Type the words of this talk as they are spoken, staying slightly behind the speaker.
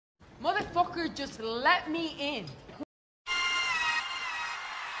motherfucker just let me in.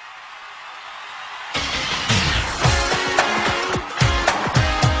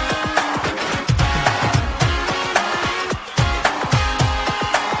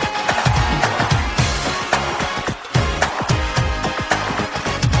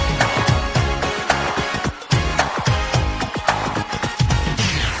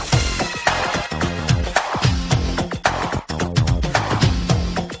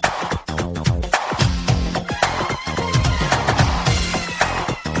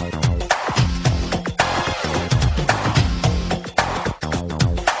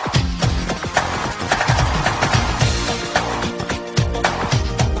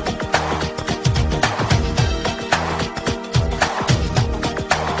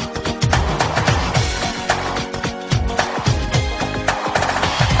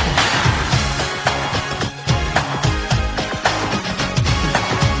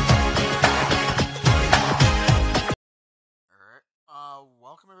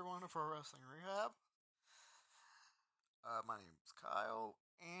 Welcome everyone to Pro Wrestling Rehab. My name is Kyle,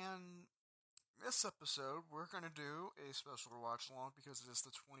 and this episode we're going to do a special watch along because it is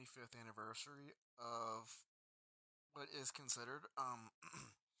the 25th anniversary of what is considered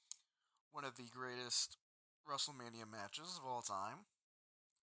one of the greatest Wrestlemania matches of all time.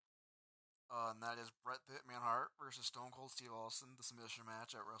 And that is Bret the Hitman Hart versus Stone Cold Steve Austin, the submission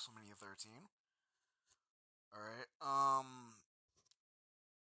match at WrestleMania 13. Alright,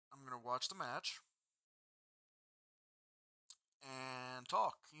 I'm gonna watch the match and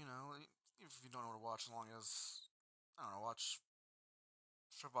talk. If you don't know what a watch along is, I don't know, watch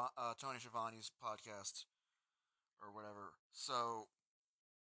Tony Schiavone's podcast or whatever. So,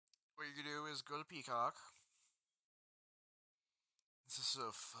 what you can do is go to Peacock. This is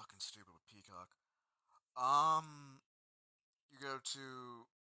so fucking stupid with Peacock. You go to,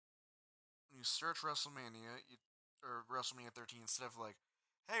 you search WrestleMania, or WrestleMania 13 instead of like,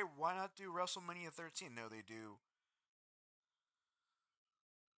 hey, why not do WrestleMania 13? No, they do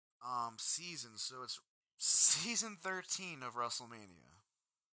seasons, so it's season 13 of WrestleMania.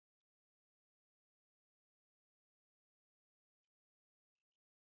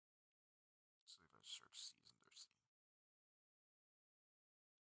 So if I search season 13.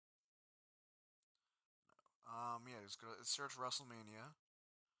 Yeah, just go search WrestleMania.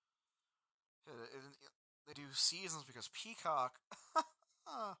 They do seasons because Peacock,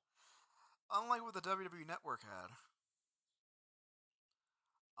 unlike what the WWE Network had,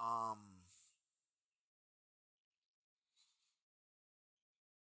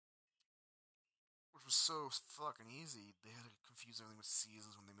 which was so fucking easy, they had to confuse everything with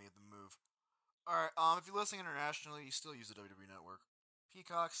seasons when they made the move. Alright, if you're listening internationally, you still use the WWE Network.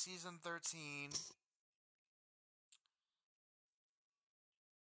 Peacock, season 13.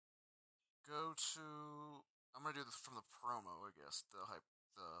 Go to... I'm gonna do this from the promo, I guess, the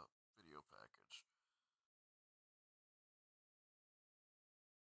video package.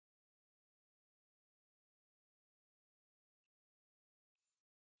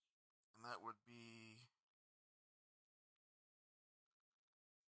 And that would be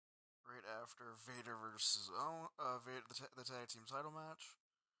right after Vader versus Vader, the tag team title match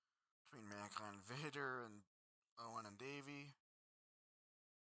between Mankind, Vader, and Owen and Davey.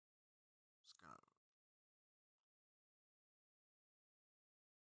 Just gonna.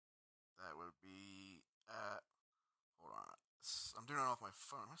 That would be at. Hold on. I'm doing it off my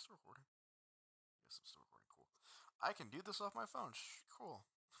phone. Am I still recording? Yes, I'm still recording. Cool. I can do this off my phone. Cool.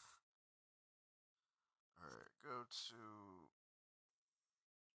 Alright, go to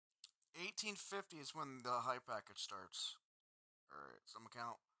 1850 is when the hype package starts. Alright, so I'm gonna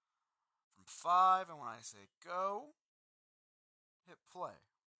count from 5, and when I say go, hit play.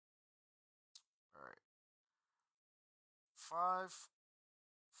 Alright. 5,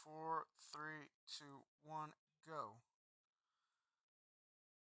 4, 3, 2, 1, go.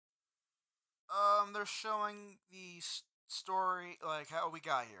 They're showing the story, like how we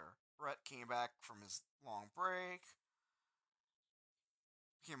got here. Bret came back from his long break,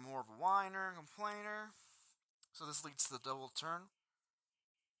 became more of a whiner, complainer. So this leads to the double turn.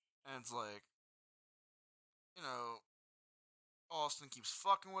 And it's like, Austin keeps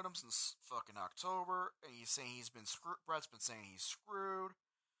fucking with him since fucking October, and he's saying he's been screwed. Bret's been saying he's screwed.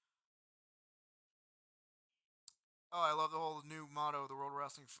 Oh, I love the whole new motto of the World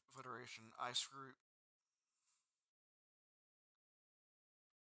Wrestling Federation. I screw.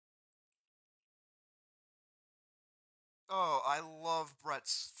 Oh, I love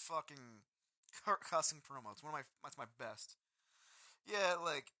Bret's fucking cussing promo. That's my best. Yeah,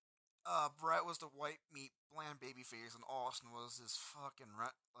 like, Bret was the white meat, bland baby face, and Austin was this fucking,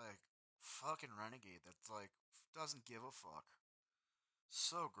 like, fucking renegade that's like doesn't give a fuck.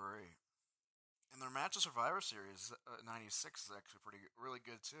 So great. And their match of Survivor Series '96 is actually pretty really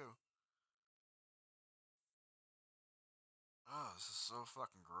good too. Oh, this is so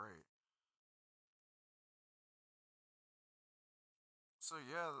fucking great. So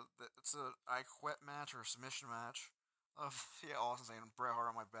yeah, it's a I quit match or a submission match. Of yeah, Austin saying Bret Hart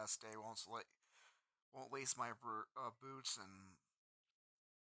on my best day won't lace my boots and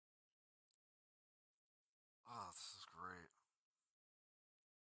oh, this is great.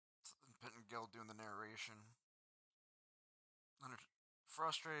 And Pettengill doing the narration. Under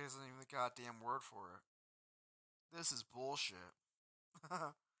frustrated isn't even the goddamn word for it. This is bullshit.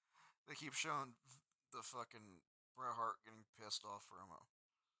 They keep showing the fucking Bret Hart getting pissed off promo.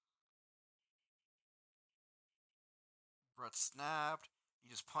 Bret snapped. He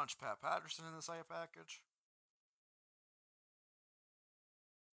just punched Pat Patterson in the side package.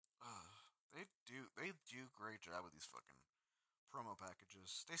 Ugh, they do great job with these fucking promo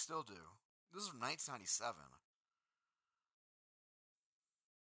packages. They still do. This is 1997.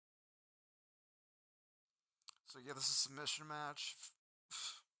 So yeah, this is a submission match.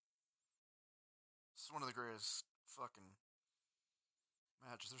 This is one of the greatest fucking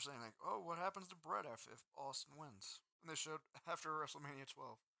matches. They're saying like, oh, what happens to Bret if Austin wins? And they showed after WrestleMania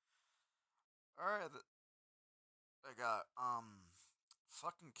 12. All right, I got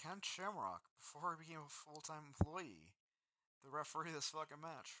fucking Ken Shamrock before he became a full time employee. The referee this fucking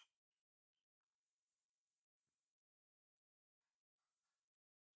match.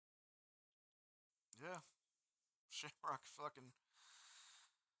 Yeah, Shamrock fucking.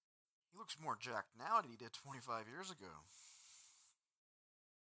 He looks more jacked now than he did 25 years ago.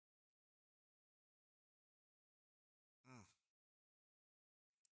 Mm,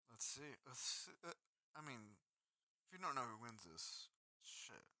 let's see. I mean, if you don't know who wins this,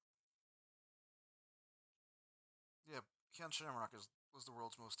 shit. Yeah, Ken Shamrock was the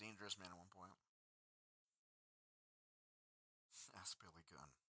world's most dangerous man at one point. Ask Billy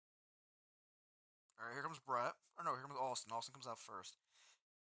Gunn. All right, here comes Bret. Or no, here comes Austin. Austin comes out first.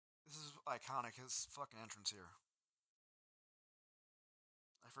 This is iconic. His fucking entrance here.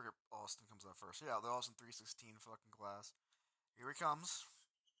 I forget Austin comes out first. Yeah, the Austin 316 fucking glass. Here he comes.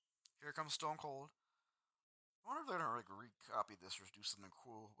 Here comes Stone Cold. I wonder if they're gonna like recopy this or do something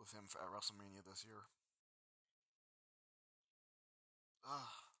cool with him at WrestleMania this year.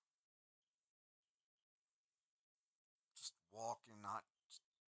 Ugh, just walking, not just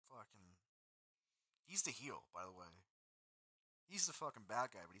fucking. He's the heel, by the way. He's the fucking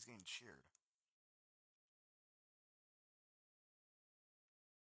bad guy, but he's getting cheered.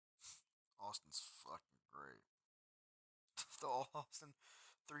 Austin's fucking great. The Austin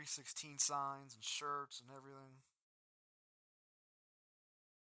 316 signs and shirts and everything.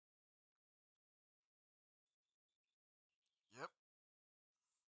 Yep.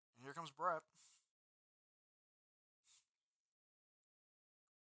 And here comes Bret.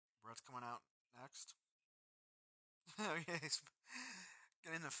 Bret's coming out next. Oh yeah, he's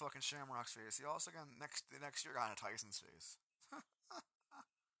getting into fucking Shamrock's face. He also got the next year got into Tyson's face.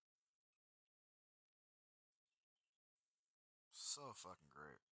 So fucking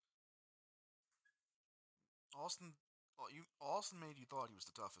great. Austin, Austin made you thought he was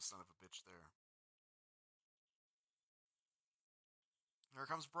the toughest son of a bitch there. Here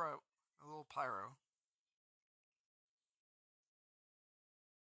comes Bret, a little pyro.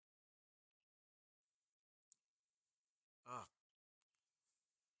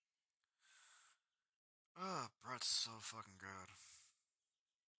 Ugh, Bret's so fucking good.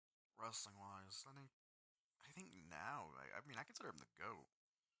 Wrestling wise, I think now, I mean, I consider him the goat.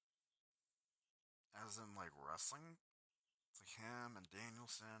 As in like wrestling, it's like him and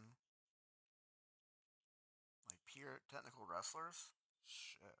Danielson, like pure technical wrestlers.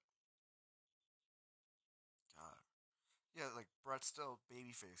 Shit, God. Yeah, like Bret's still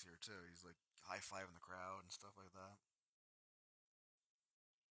babyface here too. He's like high fiving the crowd and stuff like that.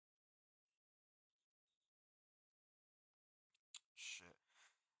 Shit.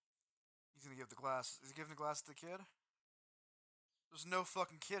 He's gonna give the glass. Is he giving the glass to the kid? There's no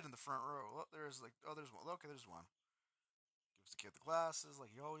fucking kid in the front row. Oh, there's like, oh, there's one. Okay, there's one. Gives the kid the glasses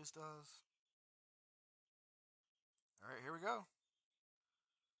like he always does. All right, here we go.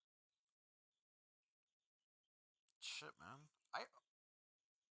 Shit, man. I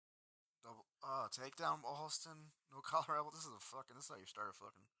double takedown Austin. No collar elbow. This is a fucking. This is how you start a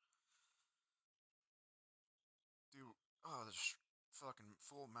fucking dude. Oh, there's fucking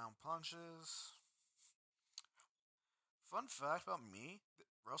full mount punches. Fun fact about me: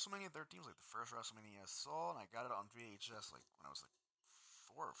 WrestleMania 13 was like the first WrestleMania I saw, and I got it on VHS like when I was like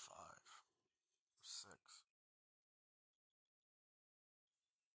 4 or 5. 6.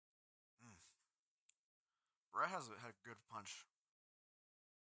 Mm. Bret had a good punch.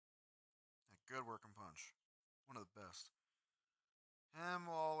 A good working punch. One of the best. Him,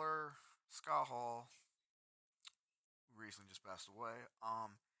 Waller, Scott Hall, who recently just passed away.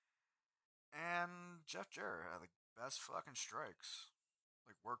 And Jeff Jarrett had the best fucking strikes.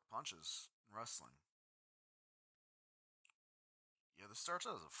 Like work punches in wrestling. Yeah, this starts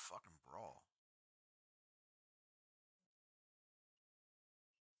out as a fucking brawl.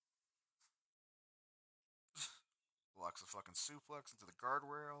 Blocks a fucking suplex into the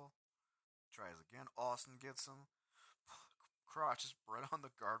guardrail. Tries again. Austin gets him. Crotches Bret on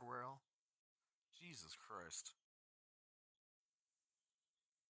the guardrail. Jesus Christ.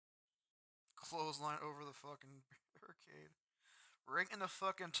 Clothesline over the fucking barricade. Right into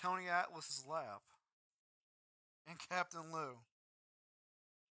fucking Tony Atlas's lap. And Captain Lou.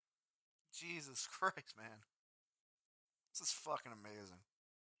 Jesus Christ, man. This is fucking amazing.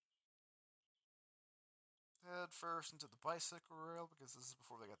 Head first into the bicycle rail because this is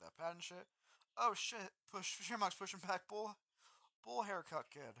before they got that patent shit. Oh shit! Shamrock's pushing back bull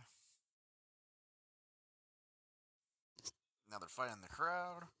haircut kid. Now they're fighting the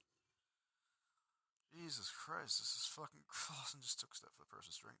crowd. Jesus Christ, this is fucking Clausen just took a step for the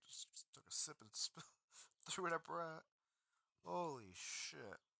person's drink, just took a sip and threw it at Bret. Holy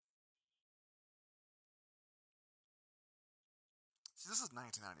shit. See, this is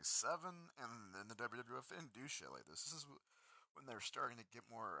 1997, and in the WWF didn't do shit like this. This is when they're starting to get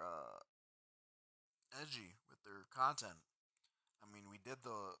more edgy with their content. I mean, we did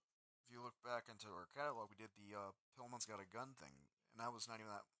the. If you look back into our catalog, we did the Pillman's Got a Gun thing, and that was not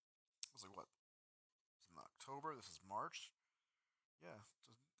even that. It was like what? It was in October. This is March. Yeah,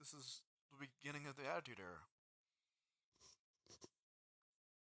 so this is the beginning of the Attitude Era.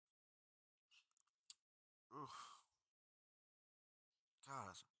 Oof,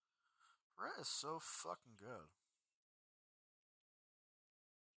 God, Red is so fucking good.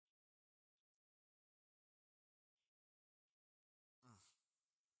 Mm.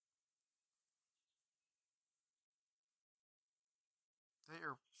 They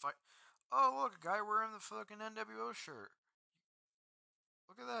are fight. Oh look, a guy wearing the fucking NWO shirt.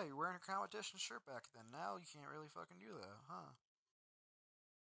 Look at that, you're wearing a competition shirt back then. Now you can't really fucking do that, huh?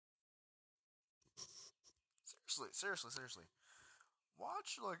 Seriously.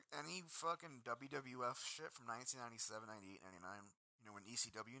 Watch like any fucking WWF shit from 1997, 98, 99. You know, when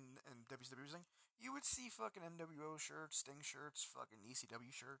ECW and WCW was thing, you would see fucking NWO shirts, Sting shirts, fucking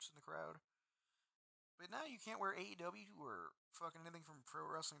ECW shirts in the crowd. But now you can't wear AEW or fucking anything from Pro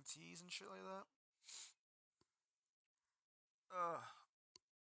Wrestling Tees and shit like that. Ugh.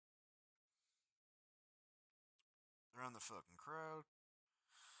 They're in the fucking crowd.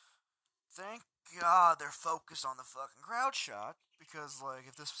 Thank God they're focused on the fucking crowd shot because, like,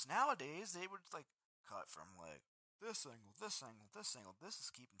 if this was nowadays, they would like cut from like this angle, this angle, this angle. This is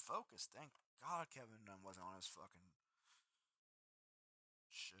keeping focus. Thank God Kevin Dunn wasn't on his fucking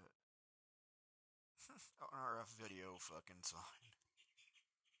shit. RF video fucking sign.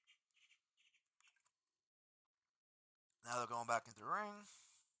 Now they're going back into the ring.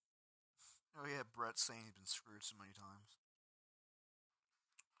 Oh yeah, Bret's saying he's been screwed so many times.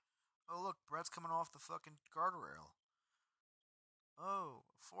 Oh look, Bret's coming off the fucking guardrail. Oh,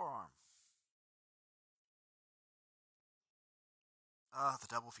 forearm. Ah, the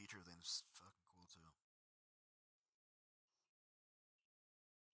double feature thing's fucking cool too.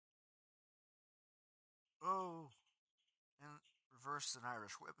 Oh, and reverse an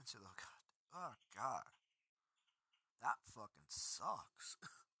Irish whip into the god. Oh god, that fucking sucks.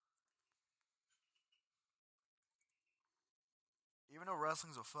 Even though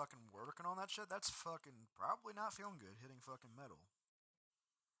wrestling's a fucking working on that shit, that's fucking probably not feeling good hitting fucking metal.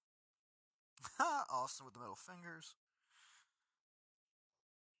 Austin with the middle fingers.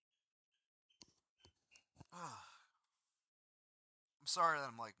 I'm sorry that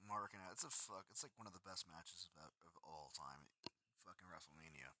I'm like marking it. It's a fuck. It's like one of the best matches of all time. Fucking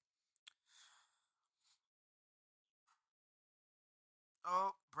Wrestlemania.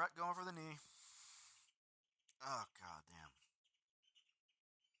 Oh, Bret going for the knee. Oh god damn.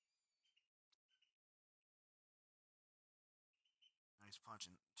 Nice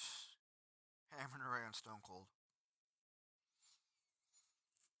punching. Hammering away on Stone Cold.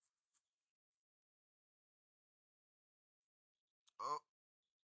 Oh,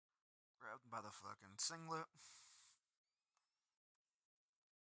 grabbed him by the fucking singlet.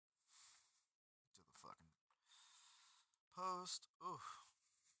 To the fucking post. Oof.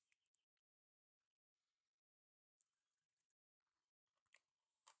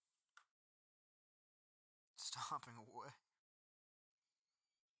 stomping away.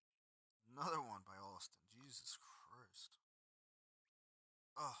 Another one by Austin. Jesus Christ.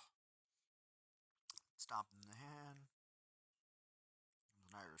 Ugh. Stomping the hand.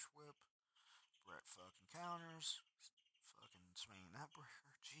 An Irish whip. Bret fucking counters. Fucking swinging that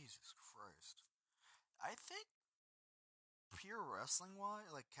breaker. Jesus Christ. I think pure wrestling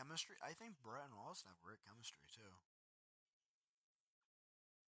wise, like chemistry, I think Bret and Austin have great chemistry too.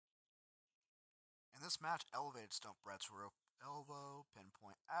 And this match elevated Stump Bret's rope elbow,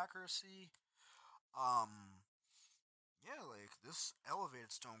 pinpoint accuracy. Yeah, like this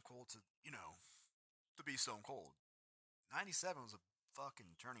elevated Stone Cold to be Stone Cold. 97 was a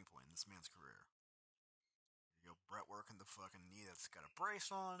fucking turning point in this man's career. You go, Bret working the fucking knee that's got a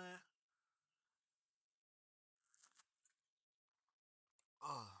brace on it.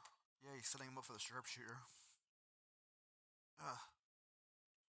 Ugh. Yeah, he's setting him up for the sharpshooter. Ugh.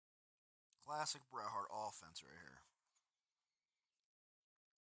 Classic Bret Hart offense right here.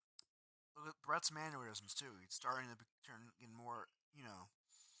 Look at Bret's mannerisms too. He's starting to turn in more,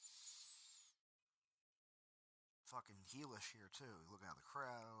 fucking heelish here too. He's looking at the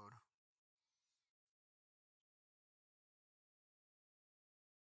crowd.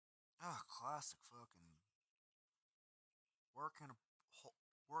 Ugh, classic fucking working a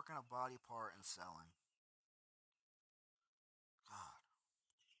working a body part and selling. God.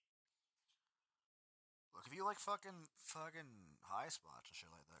 Look, if you like fucking high spots and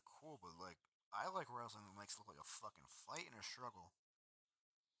shit like that, cool. But like, I like wrestling that makes it look like a fucking fight and a struggle.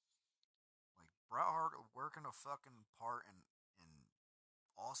 Like Bret Hart working a fucking part in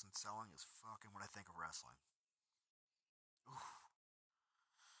Austin selling is fucking what I think of wrestling. Oof.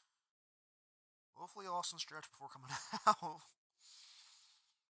 Hopefully Austin stretch before coming out.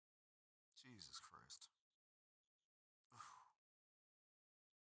 Jesus Christ. Oof.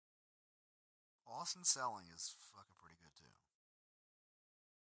 Austin selling is fucking pretty good too.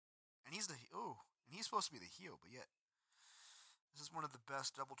 And he's supposed to be the heel, but yet this is one of the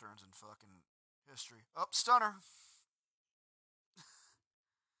best double turns in fucking history. Up, stunner.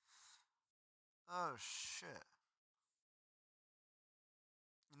 Oh shit.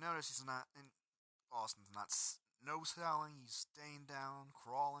 You notice he's not in Austin's not no selling. He's staying down,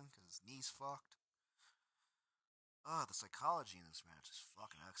 crawling because his knee's fucked. The psychology in this match is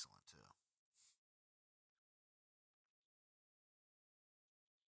fucking excellent too.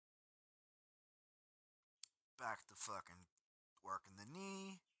 Back to fucking working the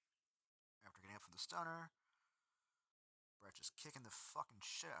knee after getting up from the stunner. Bret just kicking the fucking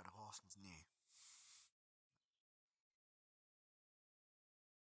shit out of Austin's knee.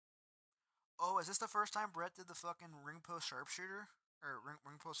 Oh, is this the first time Bret did the fucking ring post sharpshooter? Or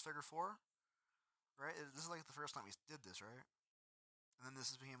ring post figure four? Right? This is like the first time he did this, right? And then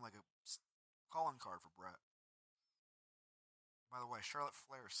this became like a calling card for Bret. By the way, Charlotte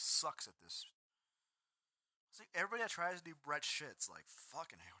Flair sucks at this. See, everybody that tries to do Bret shit's like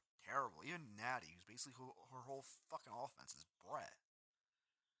fucking terrible. Even Natty, who's basically her whole fucking offense is Bret.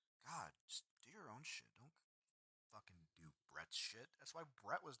 God, just do your own shit. Don't fucking do Bret's shit. That's why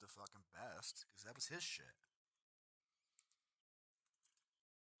Bret was the fucking best, because that was his shit.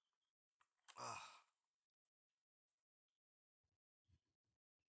 Ugh.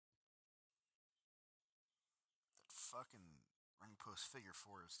 That fucking ring post figure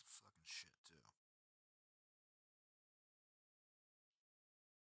four is the fucking shit, too.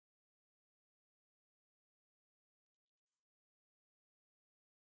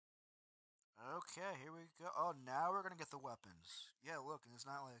 Okay, here we go. Oh, now we're gonna get the weapons. Yeah, look, and it's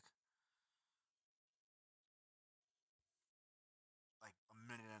not like a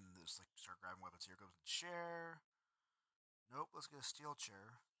minute in this, like start grabbing weapons. Here goes the chair. Nope, let's get a steel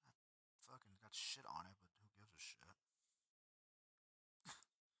chair. That fucking got shit on it, but who gives a shit?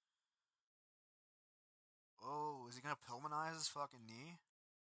 Oh, is he gonna Pillmanize his fucking knee?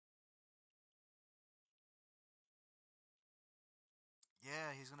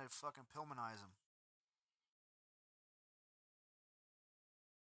 Yeah, he's gonna fucking Pillmanize him.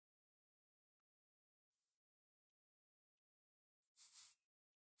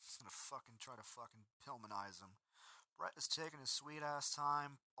 He's gonna fucking try to fucking Pillmanize him. Bret is taking his sweet ass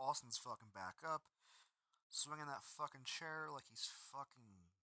time. Austin's fucking back up, swinging that fucking chair like he's fucking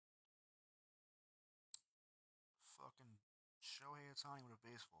Shohei Ohtani with a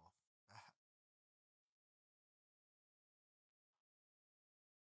baseball bat.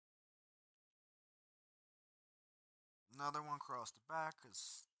 Another one across the back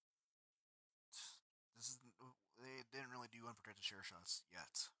because this is they didn't really do unprotected chair shots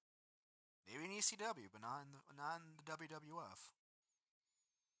yet. Maybe in ECW, but not in the WWF.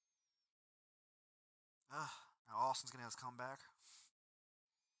 Now Austin's gonna have his comeback.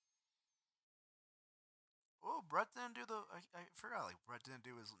 Oh, Brett didn't do the. I forgot, like, Brett didn't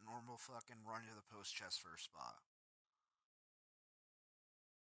do his normal fucking run to the post chest first spot.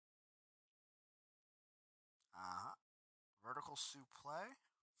 Uh huh. Vertical suplex.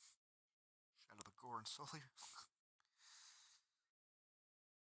 Out of the gore and Sully.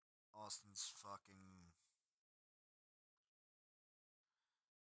 Austin's fucking.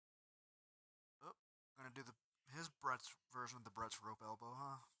 Oh, gonna do the his Brett's version of the Brett's rope elbow,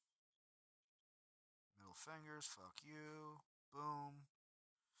 huh? Middle fingers, fuck you. Boom.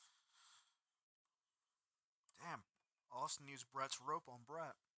 Damn. Austin used Brett's rope on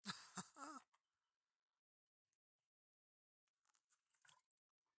Brett.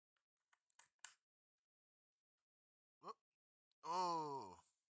 Oh, oh.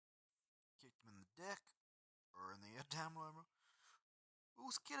 Kicked him in the dick. Or in the damn whatever.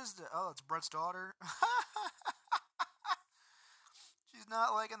 Whose kid is that? Oh, it's Brett's daughter. She's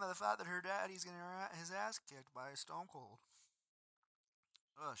not liking the fact that her daddy's getting his ass kicked by a Stone Cold.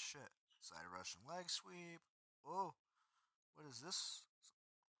 Oh shit. Side Russian leg sweep. Oh, what is this?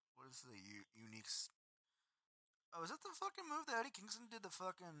 What is the unique? Oh, is that the fucking move that Eddie Kingston did the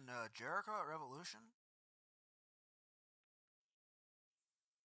fucking Jericho at Revolution?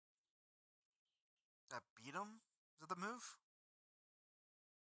 That beat him? Is that the move?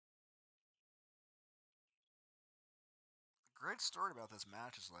 The great story about this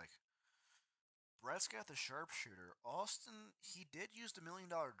match is like Brett's got the sharpshooter. Austin, he did use the $1 Million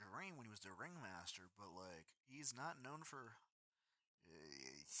Dream when he was the ringmaster, but like he's not known for.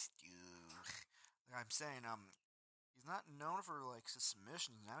 Like I'm saying, he's not known for like his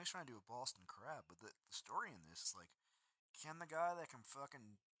submissions. Now he's trying to do a Boston Crab, but the story in this is like, can the guy that can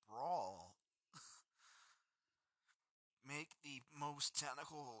fucking brawl make the most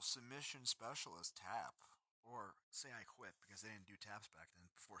technical submission specialist tap, or say I quit because they didn't do taps back then.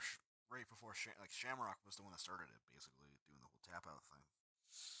 Right before like Shamrock was the one that started it, basically doing the whole tap out thing.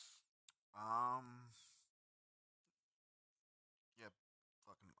 Um, yeah,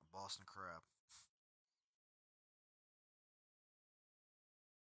 fucking Boston Crab.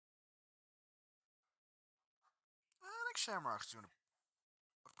 I think Shamrock's doing a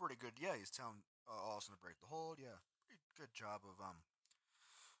pretty good. Yeah, he's telling Austin to break the hold. Yeah, pretty good job of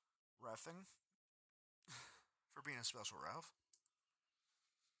refing for being a special ref.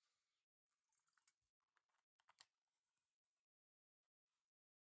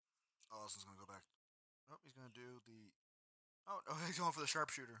 Austin's gonna go back. Oh, he's gonna do the. Oh, no, he's going for the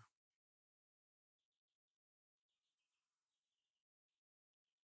sharpshooter.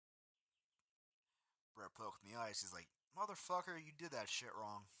 Brett poked in the ice. He's like, "Motherfucker, you did that shit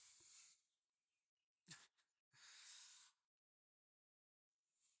wrong."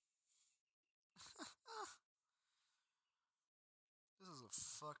 This is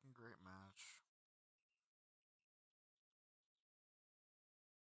a fucking great match.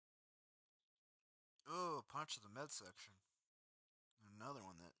 Oh, punch to the midsection. Another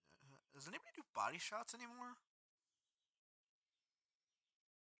one that. Does anybody do body shots anymore?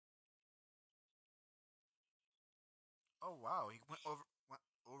 Oh wow, he went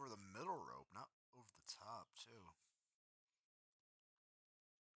over the middle rope, not over the top too.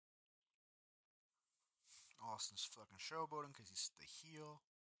 Austin's fucking showboating because he's the heel.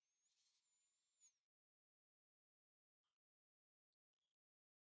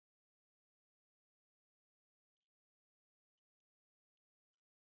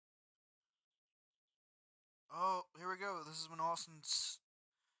 Oh, here we go. This is when Austin's.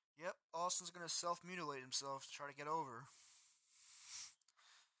 Yep, Austin's gonna self mutilate himself to try to get over.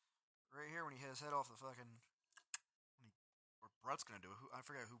 Right here when he hit his head off the fucking. When he, or Brett's gonna do it. Who I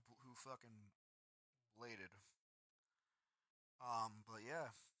forget who fucking bladed. But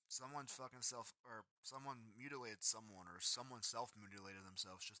yeah, someone fucking self or someone mutilated someone or someone self mutilated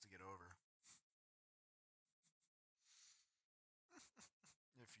themselves just to get over.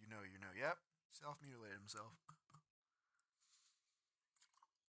 If you know, you know. Yep, self mutilated himself.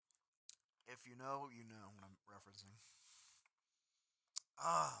 If you know, you know what I'm referencing.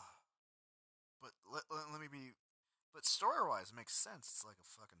 Ah, but let me be. But story wise, it makes sense. It's like a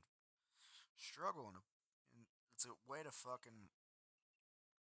fucking struggle and it's a way to fucking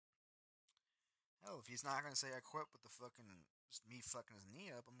hell. If he's not gonna say I quit with the fucking just me fucking his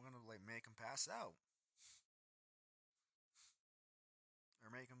knee up, I'm gonna like make him pass out or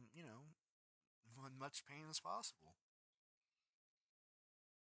make him in much pain as possible.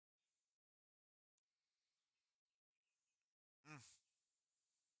 Mm.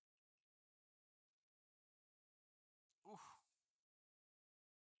 Oof.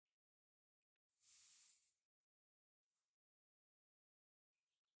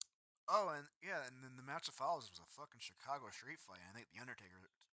 Oh, and yeah, and then the match that follows was a fucking Chicago street fight. I think the Undertaker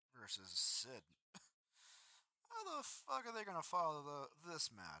versus Sid. How the fuck are they gonna follow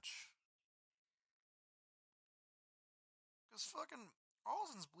this match? Because fucking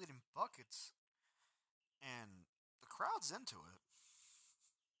Austin's bleeding buckets, and the crowd's into it.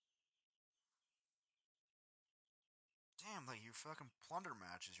 Damn, like your fucking plunder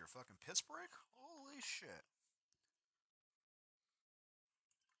match is your fucking piss break? Holy shit.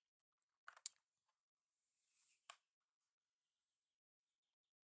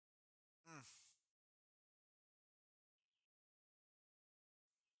 Mm,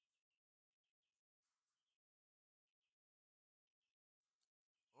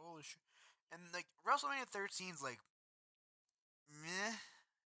 holy shit. And like WrestleMania 13's like meh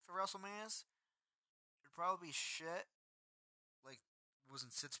for WrestleManias. It'd probably be shit. Like was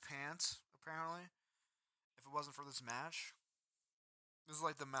in Sid's pants apparently. If it wasn't for this match, this is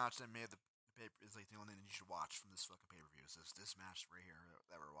like the match that made the paper. Is like the only thing that you should watch from this fucking pay per view. Is this match right here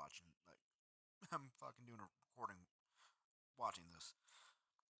that we're watching? Like I'm fucking doing a recording watching this.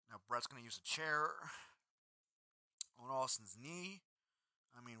 Now Brett's gonna use a chair on Austin's knee.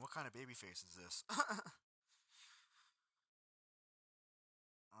 I mean, what kind of baby face is this?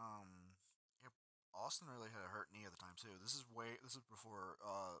 yeah, Austin really had a hurt knee at the time too. This is way. This is before.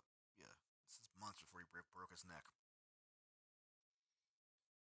 Yeah, this is months before he broke his neck.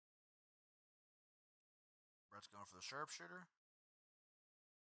 Brett's going for the sharpshooter.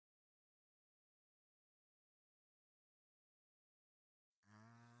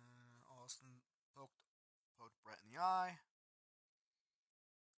 And Austin poked Brett in the eye.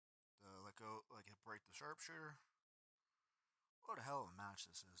 Let go, like it break the sharpshooter. What a hell of a match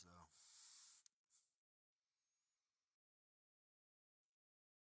this is, though.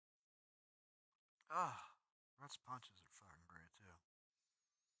 Ah, Brett's punches are fucking great too.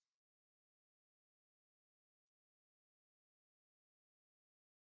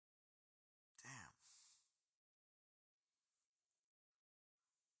 Damn.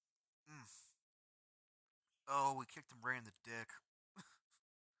 Mm. Oh, we kicked him right in the dick.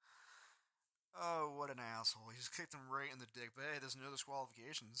 Oh, what an asshole. He just kicked him right in the dick. But hey, there's no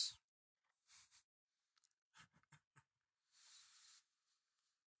disqualifications.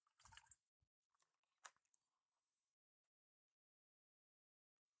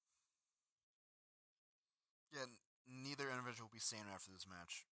 Yeah, neither individual will be sane after this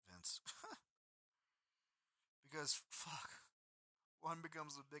match, Vince. Because, fuck. One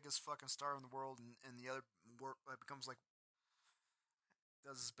becomes the biggest fucking star in the world, and the other becomes like,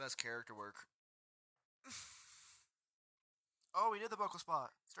 does his best character work. Oh, he did the buckle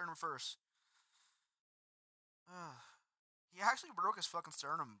spot. Sternum first. He actually broke his fucking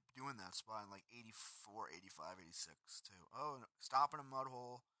sternum doing that spot in like 84, 85, 86 too. Oh, stopping a mud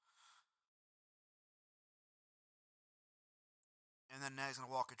hole. And then now he's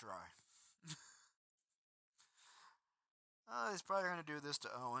gonna walk it dry. He's probably gonna do this to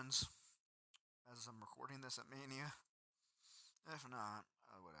Owens as I'm recording this at Mania. If not,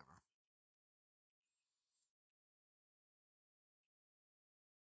 whatever.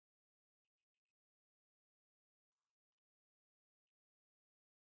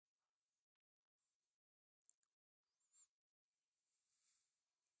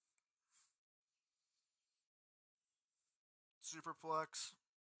 Superplex.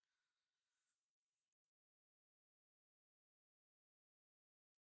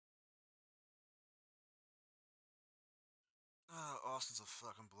 Austin's a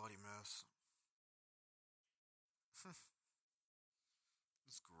fucking bloody mess.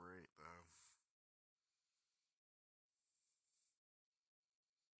 It's great though.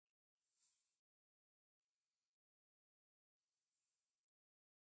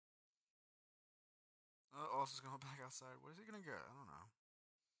 Austin's going back outside. What is he gonna get? I don't know.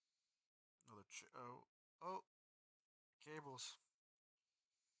 Another oh, cables.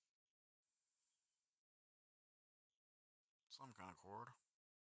 Some kind of cord.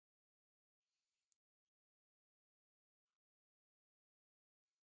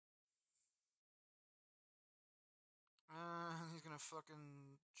 He's gonna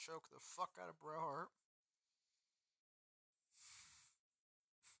fucking choke the fuck out of Bret Hart.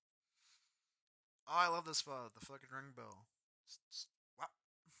 Oh, I love this spot. The fucking ring bell. Wow.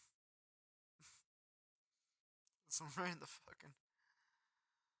 It's right in the fucking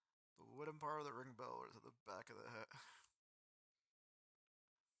the wooden part of the ring bell or to the back of the head.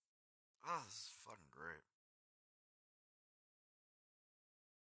 Oh, this is fucking great.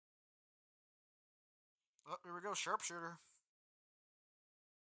 Oh, here we go. Sharpshooter.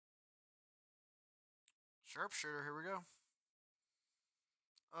 Sharpshooter. Here we go.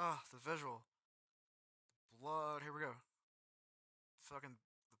 The visual. Blood. Here we go. Fucking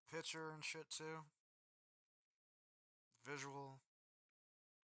the picture and shit too. Visual.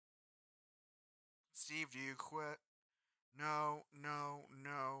 Steve, do you quit? No, no,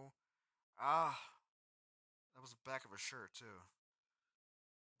 no. Ah, that was the back of a shirt too.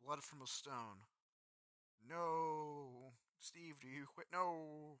 Blood from a stone. No, Steve, do you quit?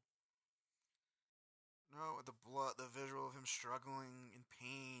 No, no. The blood, the visual of him struggling in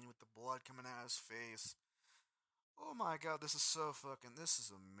pain with the blood coming out of his face. Oh my god, this is so fucking. This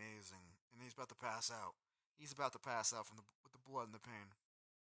is amazing. And he's about to pass out. He's about to pass out from the with the blood and the pain.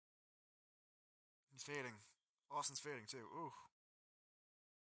 He's fading. Austin's fading too. Ooh,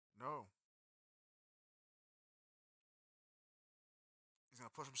 no. He's gonna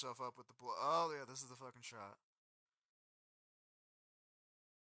push himself up with the blood. Oh yeah, this is the fucking shot.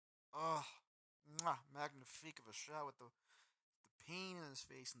 Oh, mwah, magnifique of a shot with the pain in his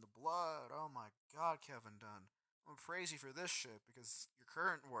face and the blood. Oh my god, Kevin Dunn. I'm praise you for this shit because your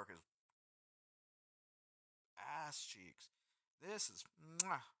current work is ass cheeks. This is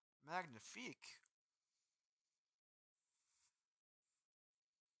mwah, magnifique.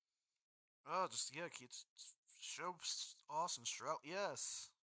 Oh, just yeah, show Austin Strout. Yes.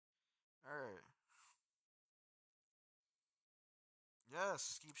 All right.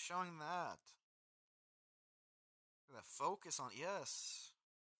 Yes, keep showing that. That focus on yes.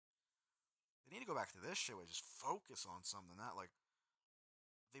 They need to go back to this shit where just focus on something. Not like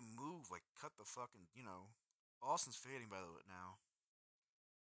they move, like cut the fucking Austin's fading by the way now.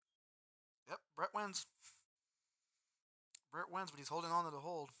 Yep, Bret wins. Bret wins, but he's holding on to the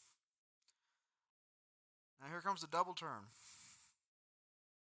hold. Now here comes the double turn.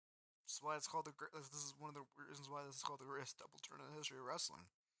 This is why it's called the. This is one of the reasons why this is called the greatest double turn in the history of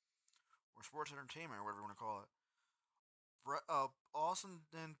wrestling, or sports entertainment, or whatever you want to call it. Austin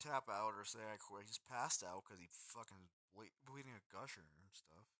didn't tap out or say I quit. He just passed out because he fucking bleeding a gusher and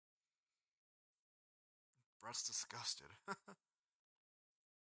stuff. Bret's disgusted.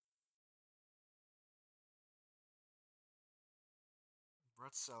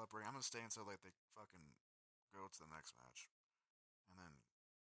 Bret's celebrating. I'm gonna stay until like they fucking go to the next match, and then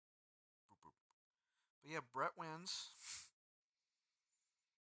boop boop. But yeah, Bret wins.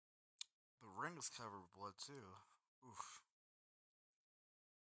 The ring is covered with blood too. Oof.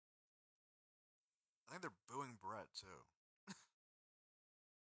 I think they're booing Bret too.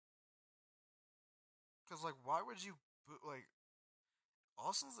 Cause like, why would you like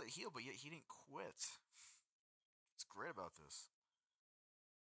Austin's a heel, but yet he didn't quit. It's great about this.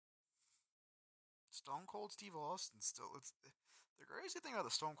 Stone Cold Steve Austin still. It's the crazy thing about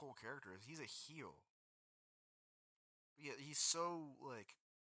the Stone Cold character is he's a heel, but yet he's so like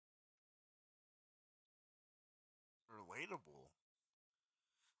relatable.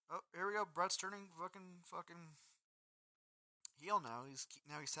 Oh, here we go. Bret's turning fucking heel now. He's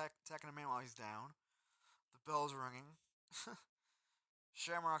attacking a man while he's down. The bell's ringing.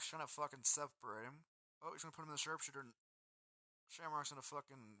 Shamrock's trying to fucking separate him. Oh, he's gonna put him in the sharpshooter. And Shamrock's gonna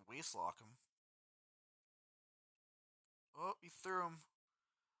fucking waistlock him. Oh, he threw him.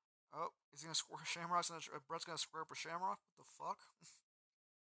 Oh, is he gonna square Shamrock's gonna Bret's gonna square up with Shamrock? What the fuck?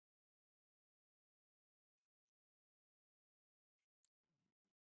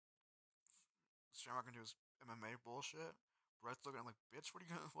 Shamrock gonna do his MMA bullshit. Bret's looking at him like, bitch, what are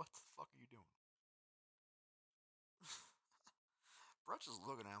you gonna what the fuck are you doing? Bret's just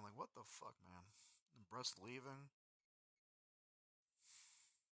looking at him like, what the fuck, man? And Bret's leaving.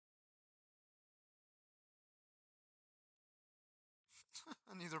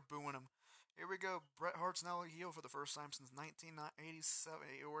 And these are booing him. Here we go. Bret Hart's now a heel for the first time since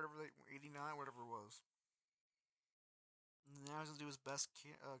 1987 or whatever, 89, whatever it was. Now he's gonna do his best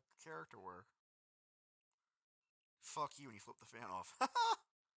character work. Fuck you, and he flipped the fan off.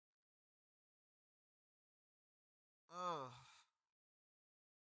 Ugh.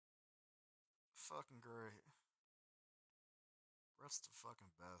 Fucking great. Bret's the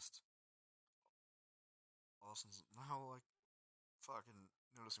fucking best. Austin's now like fucking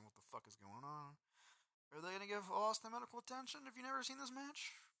noticing what the fuck is going on. Are they gonna give Austin medical attention if you've never seen this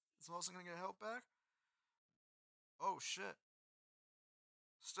match? Is Austin gonna get help back? Oh shit.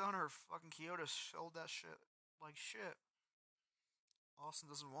 Stoner fucking Kyoto sold that shit like shit. Austin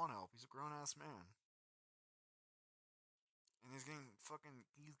doesn't want help. He's a grown ass man. And he's getting fucking.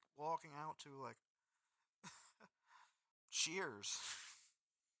 He's walking out to like. Cheers.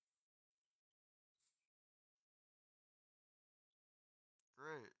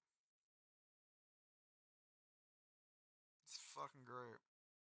 Great. It's fucking great.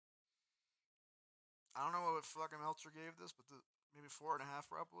 I don't know what fucking Meltzer gave this, but maybe 4.5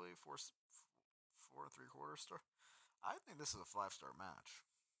 probably, 4 and 3/4 star. I think this is a 5-star match.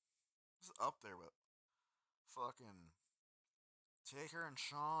 This is up there with fucking Taker and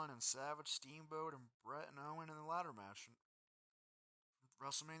Shawn and Savage, Steamboat and Bret and Owen in the ladder match from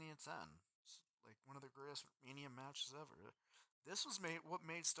WrestleMania 10. It's like one of the greatest Mania matches ever. This was what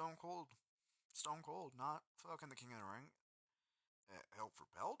made Stone Cold Stone Cold, not fucking the King of the Ring. It helped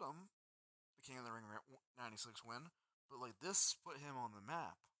propel him, the King of the Ring '96 win, but like this put him on the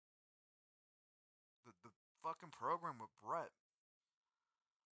map. The fucking program with Bret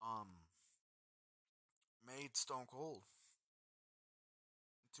made Stone Cold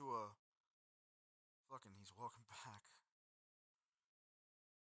into a fucking he's welcome back.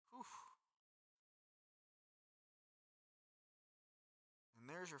 Whew. And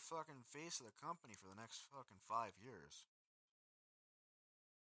there's your fucking face of the company for the next fucking 5 years.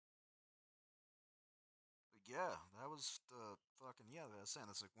 But yeah, that was the fucking I was saying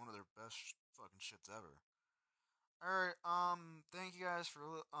that's like one of their best fucking shits ever. Alright, thank you guys for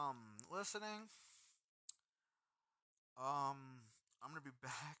listening. I'm gonna be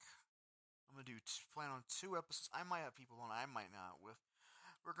back. I'm gonna plan on 2 episodes. I might have people on, I might not. We're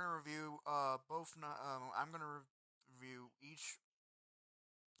gonna review both. I'm gonna review each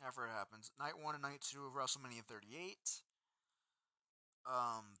after it happens. Night 1 and Night 2 of WrestleMania 38.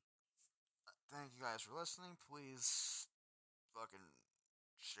 Thank you guys for listening. Please fucking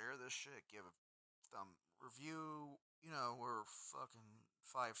share this shit. Give a thumb review. We're fucking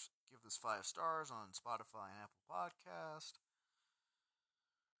give this 5 stars on Spotify and Apple Podcast.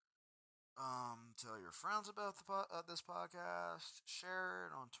 Tell your friends about this podcast. Share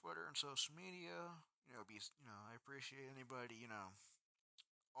it on Twitter and social media. I appreciate anybody.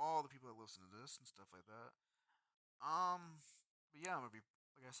 All the people that listen to this and stuff like that. But yeah, I'm gonna be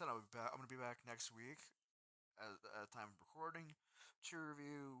like I said, I'll be back. I'm gonna be back next week at time of recording to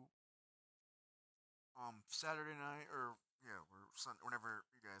review Saturday night or whenever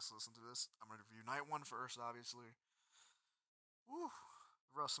you guys listen to this. I'm gonna review night 1 first, obviously. Woo,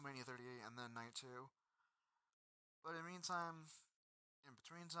 WrestleMania 38, and then night 2. But in the meantime, in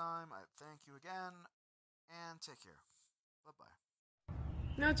between time, I thank you again and take care. Bye bye.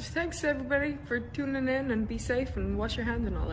 No, just thanks everybody for tuning in and be safe and wash your hands and all that.